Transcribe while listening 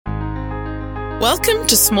Welcome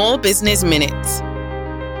to Small Business Minutes.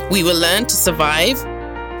 We will learn to survive,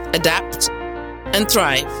 adapt, and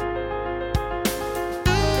thrive.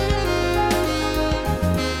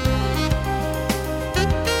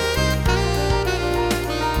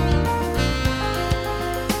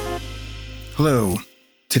 Hello.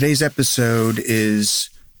 Today's episode is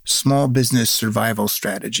Small Business Survival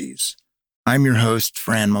Strategies. I'm your host,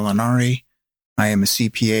 Fran Molinari. I am a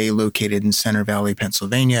CPA located in Center Valley,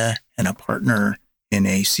 Pennsylvania, and a partner in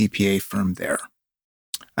a CPA firm there.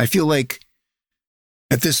 I feel like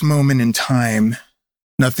at this moment in time,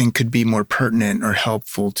 nothing could be more pertinent or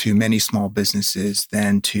helpful to many small businesses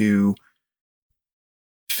than to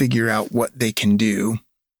figure out what they can do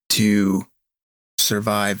to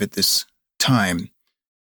survive at this time.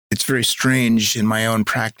 It's very strange. In my own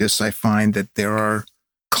practice, I find that there are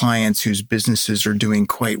clients whose businesses are doing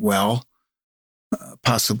quite well,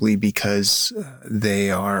 possibly because they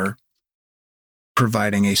are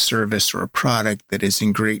providing a service or a product that is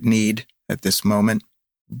in great need at this moment.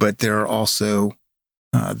 But there are also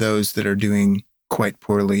those that are doing quite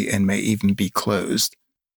poorly and may even be closed.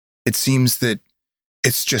 It seems that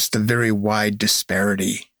it's just a very wide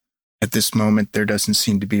disparity. At this moment, there doesn't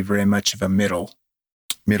seem to be very much of a middle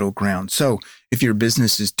ground. So if your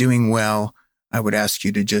business is doing well, I would ask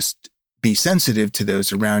you to just be sensitive to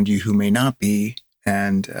those around you who may not be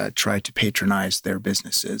and try to patronize their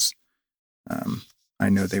businesses. I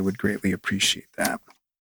know they would greatly appreciate that.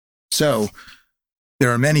 So there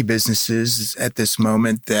are many businesses at this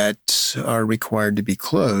moment that are required to be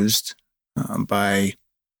closed by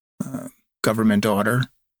government order.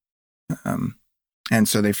 And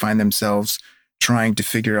so they find themselves trying to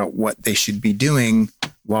figure out what they should be doing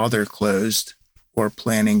while they're closed or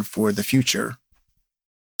planning for the future.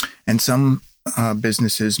 And some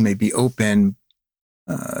businesses may be open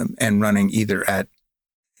and running either at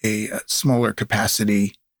a smaller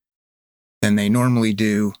capacity than they normally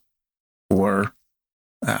do or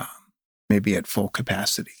maybe at full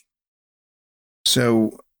capacity.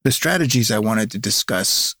 So the strategies I wanted to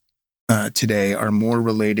discuss today are more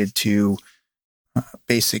related to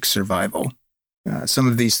basic survival. Some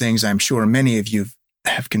of these things I'm sure many of you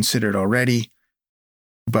have considered already,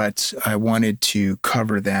 but I wanted to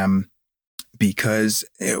cover them because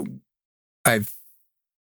I've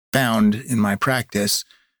found in my practice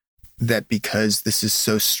that because this is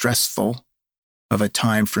so stressful of a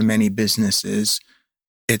time for many businesses,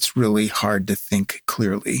 it's really hard to think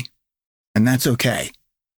clearly. And that's okay.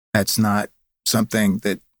 That's not something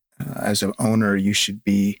that as an owner you should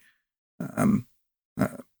be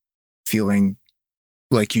feeling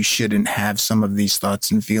like you shouldn't have some of these thoughts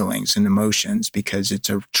and feelings and emotions because it's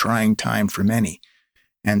a trying time for many.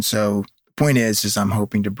 And so the point is I'm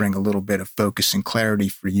hoping to bring a little bit of focus and clarity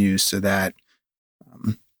for you so that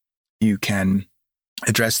you can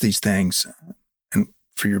address these things and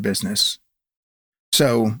for your business.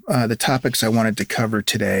 So the topics I wanted to cover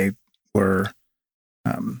today were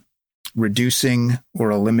reducing or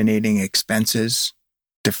eliminating expenses,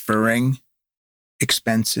 deferring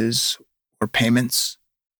expenses or payments,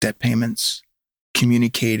 debt payments,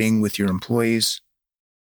 communicating with your employees,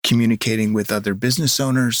 communicating with other business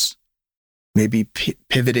owners, maybe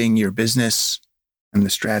pivoting your business and the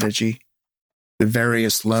strategy, the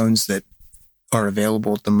various loans that are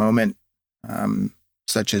available at the moment,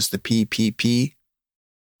 such as the PPP,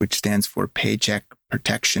 which stands for Paycheck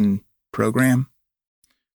Protection Program,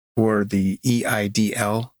 or the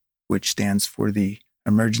EIDL, which stands for the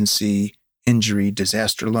Emergency Injury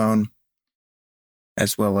Disaster Loan,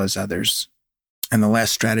 as well as others. And the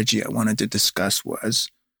last strategy I wanted to discuss was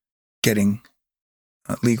getting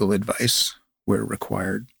legal advice where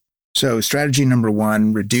required. So strategy number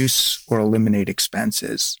 1, reduce or eliminate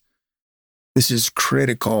expenses. This is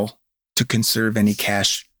critical to conserve any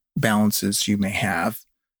cash balances you may have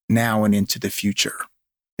now and into the future.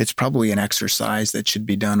 It's probably an exercise that should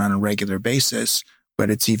be done on a regular basis, but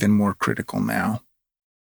it's even more critical now.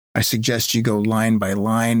 I suggest you go line by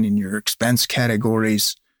line in your expense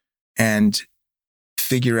categories and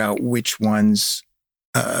figure out which ones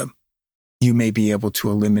you may be able to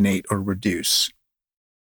eliminate or reduce.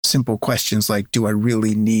 Simple questions like, do I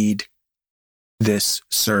really need this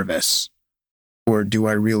service? Or do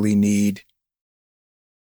I really need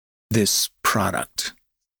this product?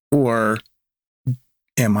 Or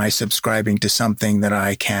am I subscribing to something that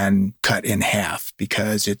I can cut in half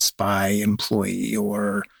because it's by employee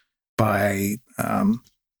or by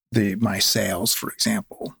my sales, for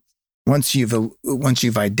example? Once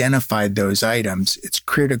you've identified those items, it's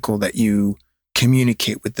critical that you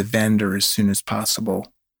communicate with the vendor as soon as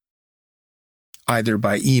possible, either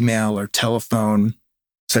by email or telephone,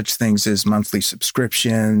 such things as monthly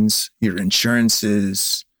subscriptions, your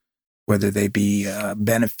insurances, whether they be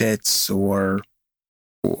benefits or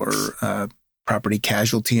property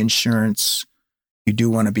casualty insurance. You do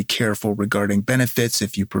want to be careful regarding benefits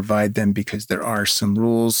if you provide them, because there are some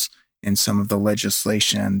rules in some of the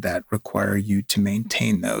legislation that require you to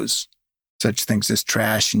maintain those. Such things as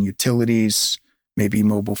trash and utilities, maybe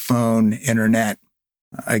mobile phone, internet.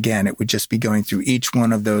 Again, it would just be going through each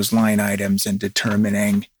one of those line items and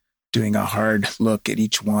doing a hard look at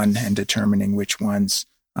each one and determining which ones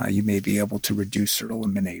you may be able to reduce or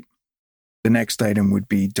eliminate. The next item would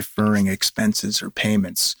be deferring expenses or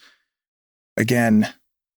payments. Again,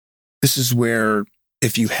 this is where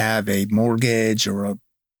if you have a mortgage or a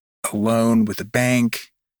loan with a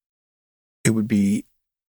bank, it would be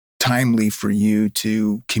timely for you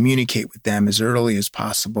to communicate with them as early as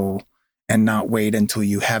possible and not wait until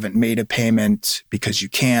you haven't made a payment because you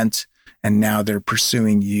can't, and now they're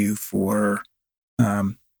pursuing you for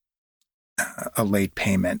a late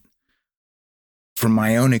payment. From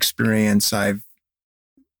my own experience, I've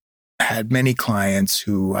had many clients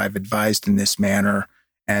who I've advised in this manner,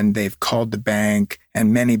 and they've called the bank,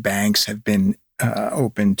 and many banks have been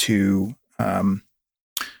open to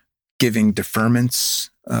giving deferments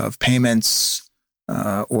of payments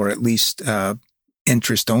or at least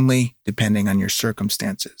interest only, depending on your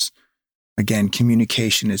circumstances. Again,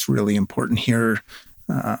 communication is really important here.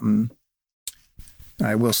 I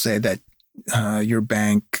will say that your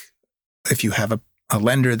bank, if you have a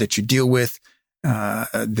lender that you deal with,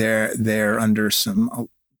 they're under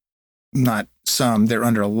they're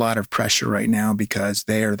under a lot of pressure right now, because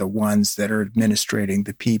they are the ones that are administrating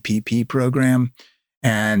the PPP program,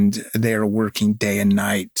 and they are working day and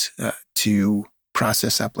night to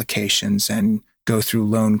process applications and go through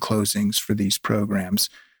loan closings for these programs.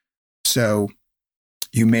 So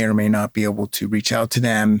you may or may not be able to reach out to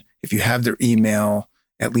them. If you have their email,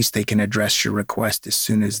 at least they can address your request as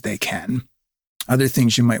soon as they can. Other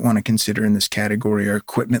things you might want to consider in this category are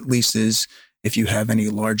equipment leases. If you have any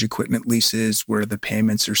large equipment leases where the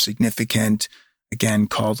payments are significant, again,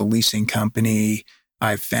 call the leasing company.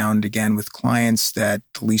 I've found, again, with clients that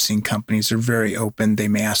the leasing companies are very open. They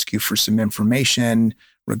may ask you for some information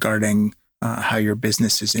regarding how your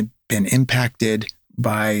business has been impacted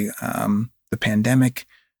by the pandemic.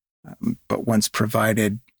 But once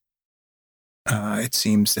provided, it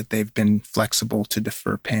seems that they've been flexible to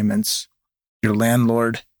defer payments. Your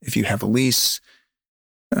landlord, if you have a lease,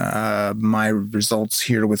 my results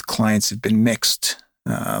here with clients have been mixed.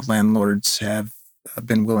 Some landlords have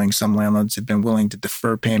been willing to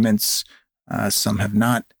defer payments. Some have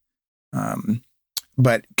not.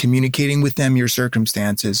 But communicating with them your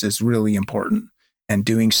circumstances is really important. And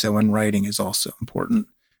doing so in writing is also important,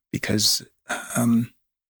 because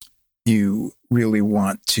you really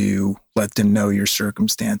want to let them know your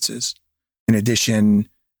circumstances. In addition,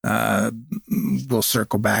 we'll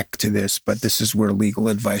circle back to this, but this is where legal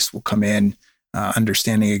advice will come in,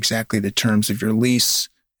 understanding exactly the terms of your lease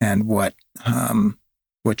and what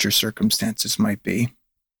your circumstances might be.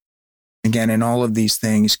 Again, in all of these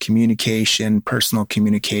things, communication, personal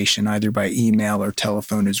communication, either by email or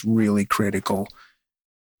telephone, is really critical,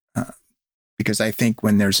 because I think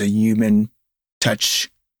when there's a human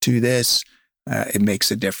touch to this, it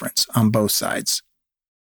makes a difference on both sides.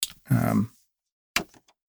 The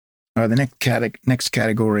next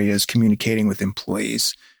category is communicating with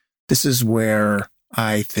employees. This is where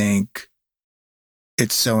I think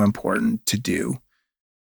it's so important to do.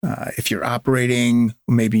 If you're operating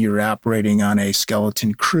on a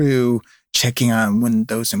skeleton crew, checking on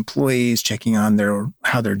those employees, checking on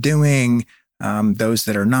how they're doing, those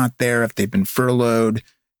that are not there, if they've been furloughed,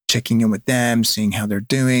 checking in with them, seeing how they're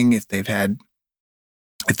doing, if they've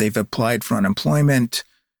applied for unemployment,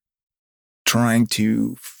 trying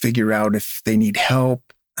to figure out if they need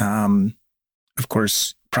help. Of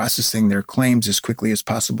course, processing their claims as quickly as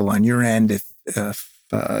possible on your end. If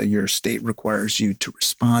your state requires you to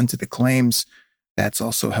respond to the claims, that's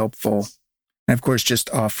also helpful. And of course, just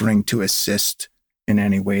offering to assist in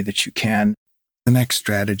any way that you can. The next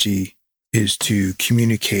strategy is to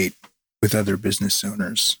communicate with other business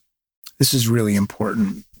owners. This is really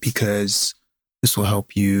important because this will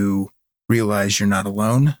help you realize you're not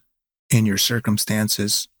alone in your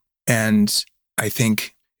circumstances. And I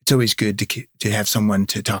think it's always good to have someone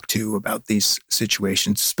to talk to about these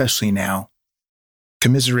situations, especially now.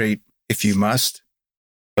 Commiserate if you must,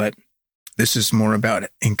 but this is more about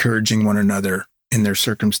encouraging one another in their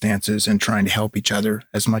circumstances and trying to help each other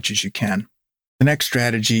as much as you can. The next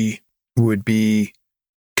strategy would be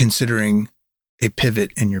considering a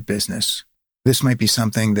pivot in your business. This might be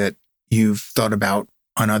something that you've thought about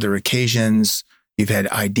on other occasions. You've had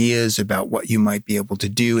ideas about what you might be able to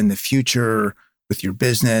do in the future with your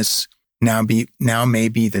business. Now may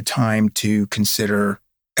be the time to consider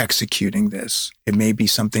executing this. It may be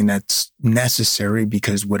something that's necessary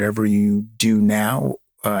because whatever you do now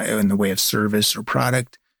in the way of service or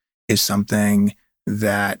product is something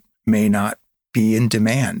that may not be in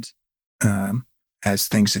demand as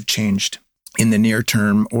things have changed in the near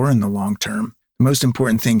term or in the long term. The most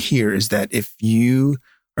important thing here is that if you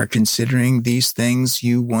are considering these things,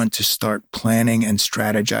 you want to start planning and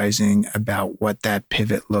strategizing about what that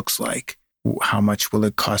pivot looks like. How much will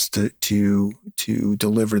it cost to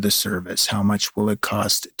deliver the service? How much will it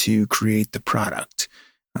cost to create the product?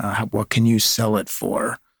 What can you sell it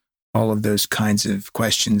for? All of those kinds of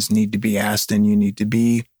questions need to be asked, and you need to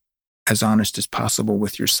be as honest as possible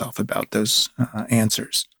with yourself about those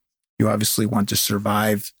answers. You obviously want to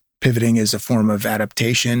survive. Pivoting is a form of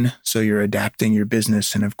adaptation, so you're adapting your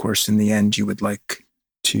business, and of course, in the end, you would like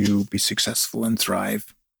to be successful and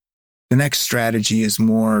thrive. The next strategy is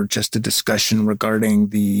more just a discussion regarding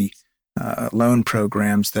the loan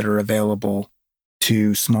programs that are available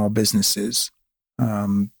to small businesses.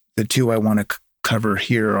 The two I want to cover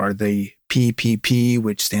here are the PPP,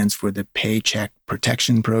 which stands for the Paycheck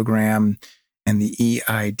Protection Program, and the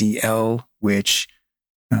EIDL, which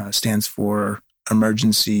stands for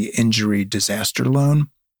Emergency Injury Disaster Loan.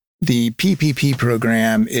 The PPP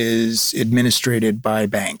program is administered by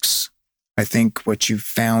banks. I think what you've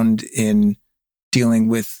found in dealing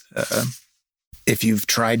with, if you've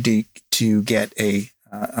tried to get a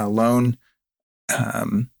loan,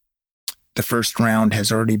 the first round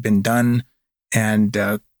has already been done. And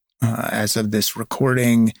as of this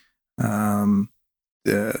recording, there's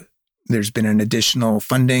been an additional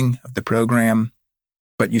funding of the program,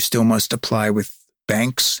 but you still must apply with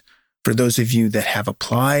banks. For those of you that have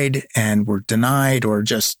applied and were denied or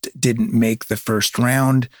just didn't make the first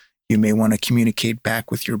round, you may want to communicate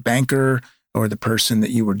back with your banker or the person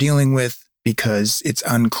that you were dealing with, because it's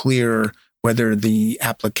unclear whether the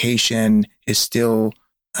application is still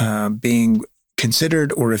being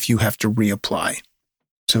considered or if you have to reapply.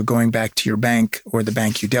 So going back to your bank or the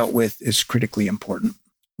bank you dealt with is critically important.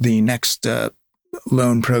 The next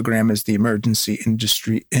loan program is the Emergency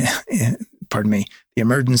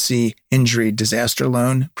Injury Disaster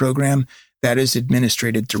Loan Program. That is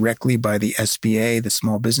administered directly by the SBA, the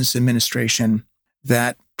Small Business Administration.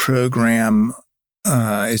 That program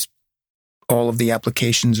is all of the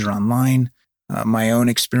applications are online. My own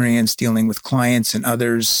experience dealing with clients and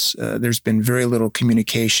others, there's been very little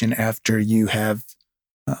communication after you have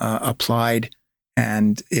applied,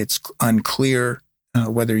 and it's unclear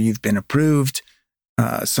whether you've been approved.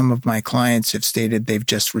 Some of my clients have stated they've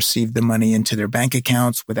just received the money into their bank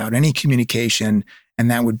accounts without any communication, and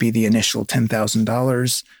that would be the initial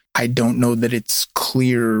 $10,000. I don't know that it's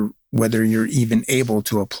clear whether you're even able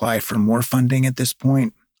to apply for more funding at this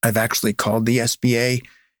point. I've actually called the SBA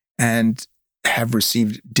and have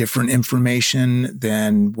received different information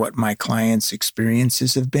than what my clients'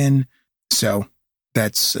 experiences have been. So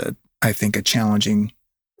that's, I think, a challenging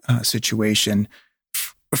situation.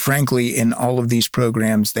 Frankly, in all of these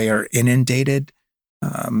programs, they are inundated.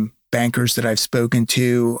 Bankers that I've spoken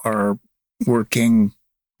to are working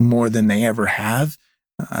more than they ever have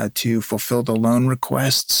to fulfill the loan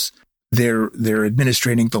requests. They're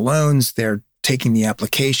administrating the loans. They're taking the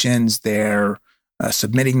applications. They're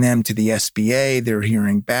submitting them to the SBA. They're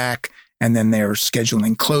hearing back, and then they're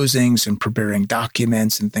scheduling closings and preparing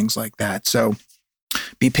documents and things like that. So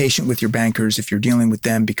be patient with your bankers if you're dealing with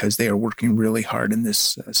them, because they are working really hard in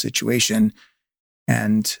this situation.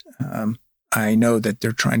 And I know that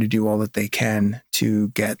they're trying to do all that they can to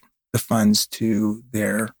get the funds to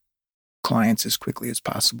their clients as quickly as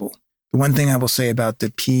possible. The one thing I will say about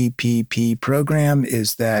the PPP program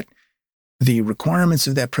is that the requirements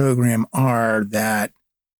of that program are that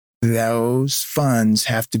those funds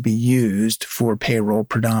have to be used for payroll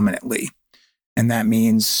predominantly. And that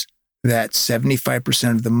means that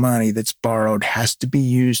 75% of the money that's borrowed has to be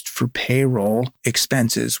used for payroll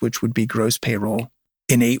expenses, which would be gross payroll,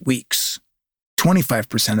 in 8 weeks.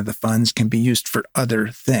 25% of the funds can be used for other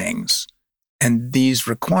things. And these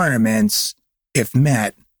requirements, if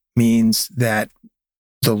met, means that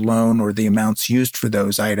the loan or the amounts used for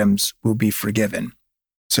those items will be forgiven.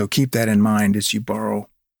 So keep that in mind as you borrow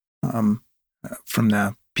from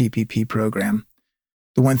the PPP program.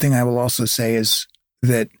 The one thing I will also say is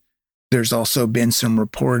that there's also been some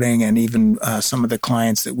reporting, and even some of the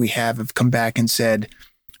clients that we have come back and said,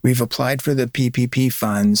 we've applied for the PPP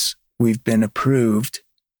funds, we've been approved,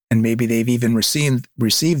 and maybe they've even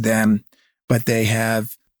received them, but they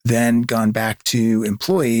have then gone back to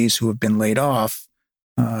employees who have been laid off,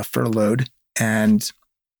 furloughed, and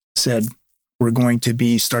said, we're going to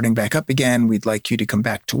be starting back up again. We'd like you to come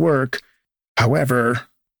back to work. However,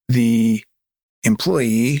 the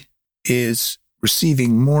employee is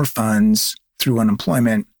receiving more funds through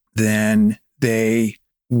unemployment than they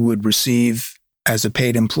would receive as a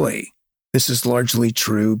paid employee. This is largely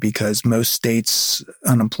true because most states'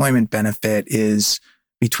 unemployment benefit is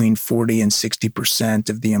between 40 and 60%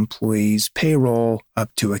 of the employee's payroll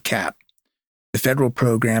up to a cap. The federal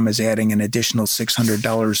program is adding an additional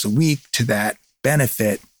 $600 a week to that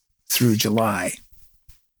benefit through July.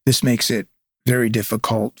 This makes it very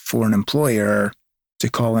difficult for an employer to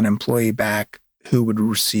call an employee back who would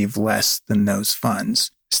receive less than those funds.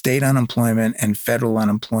 State unemployment and federal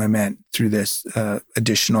unemployment through this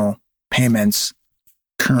additional payments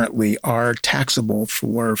currently are taxable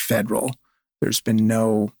for federal. There's been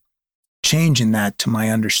no change in that to my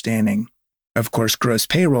understanding. Of course, gross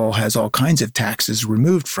payroll has all kinds of taxes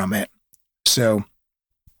removed from it. So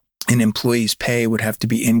an employee's pay would have to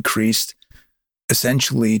be increased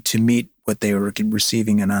essentially to meet what they were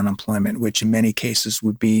receiving in unemployment, which in many cases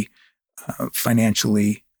would be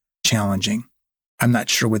financially challenging. I'm not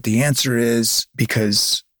sure what the answer is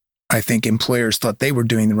because I think employers thought they were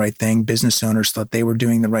doing the right thing. Business owners thought they were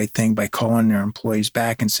doing the right thing by calling their employees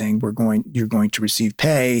back and saying, you're going to receive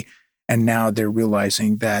pay. And now they're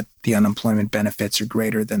realizing that the unemployment benefits are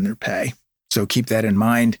greater than their pay. So keep that in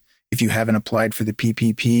mind. If you haven't applied for the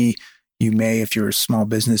PPP, you may, if you're a small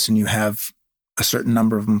business and you have a certain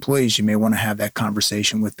number of employees, you may want to have that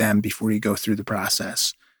conversation with them before you go through the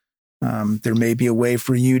process. There may be a way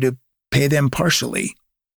for you to pay them partially,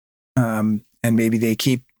 and maybe they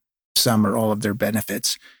keep some or all of their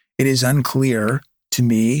benefits. It is unclear to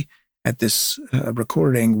me at this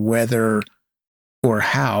recording whether or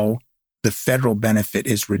how the federal benefit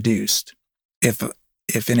is reduced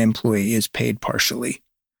if an employee is paid partially.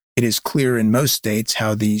 It is clear in most states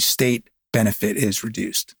how the state benefit is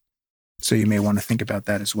reduced. So you may want to think about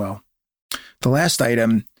that as well. The last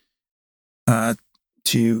item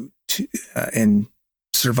in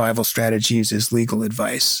survival strategies is legal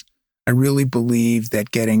advice. I really believe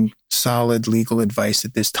that getting solid legal advice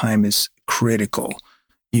at this time is critical.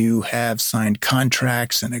 You have signed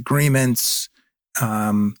contracts and agreements,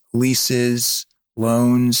 leases,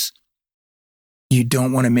 loans. You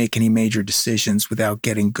don't want to make any major decisions without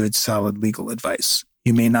getting good, solid legal advice.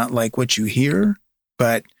 You may not like what you hear,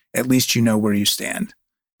 but at least you know where you stand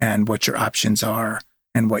and what your options are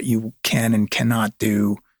and what you can and cannot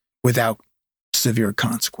do without severe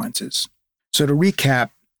consequences. So to recap,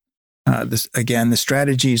 the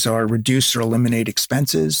strategies are reduce or eliminate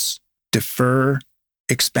expenses, defer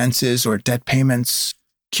expenses or debt payments,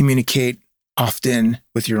 communicate often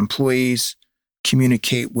with your employees,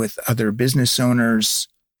 communicate with other business owners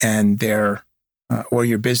and their or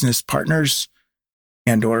your business partners,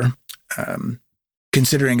 and or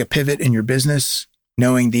considering a pivot in your business,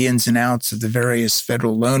 knowing the ins and outs of the various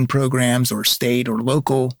federal loan programs or state or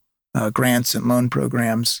local grants and loan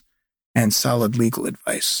programs, and solid legal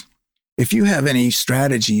advice. If you have any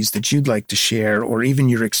strategies that you'd like to share, or even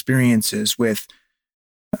your experiences with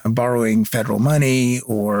borrowing federal money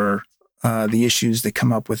or the issues that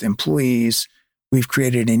come up with employees, we've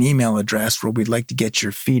created an email address where we'd like to get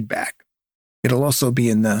your feedback. It'll also be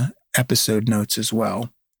in the episode notes as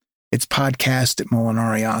well. It's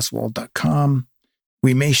podcast@molinarioswald.com.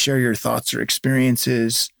 We may share your thoughts or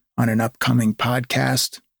experiences on an upcoming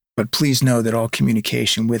podcast, but please know that all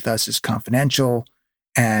communication with us is confidential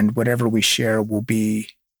and whatever we share will be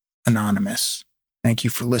anonymous. Thank you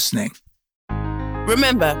for listening.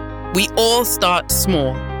 Remember, we all start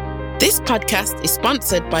small. This podcast is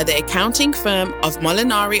sponsored by the accounting firm of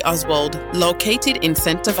Molinari Oswald, located in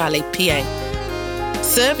Center Valley, PA,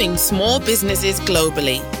 serving small businesses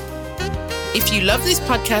globally. If you love this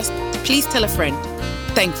podcast, please tell a friend.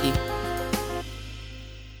 Thank you.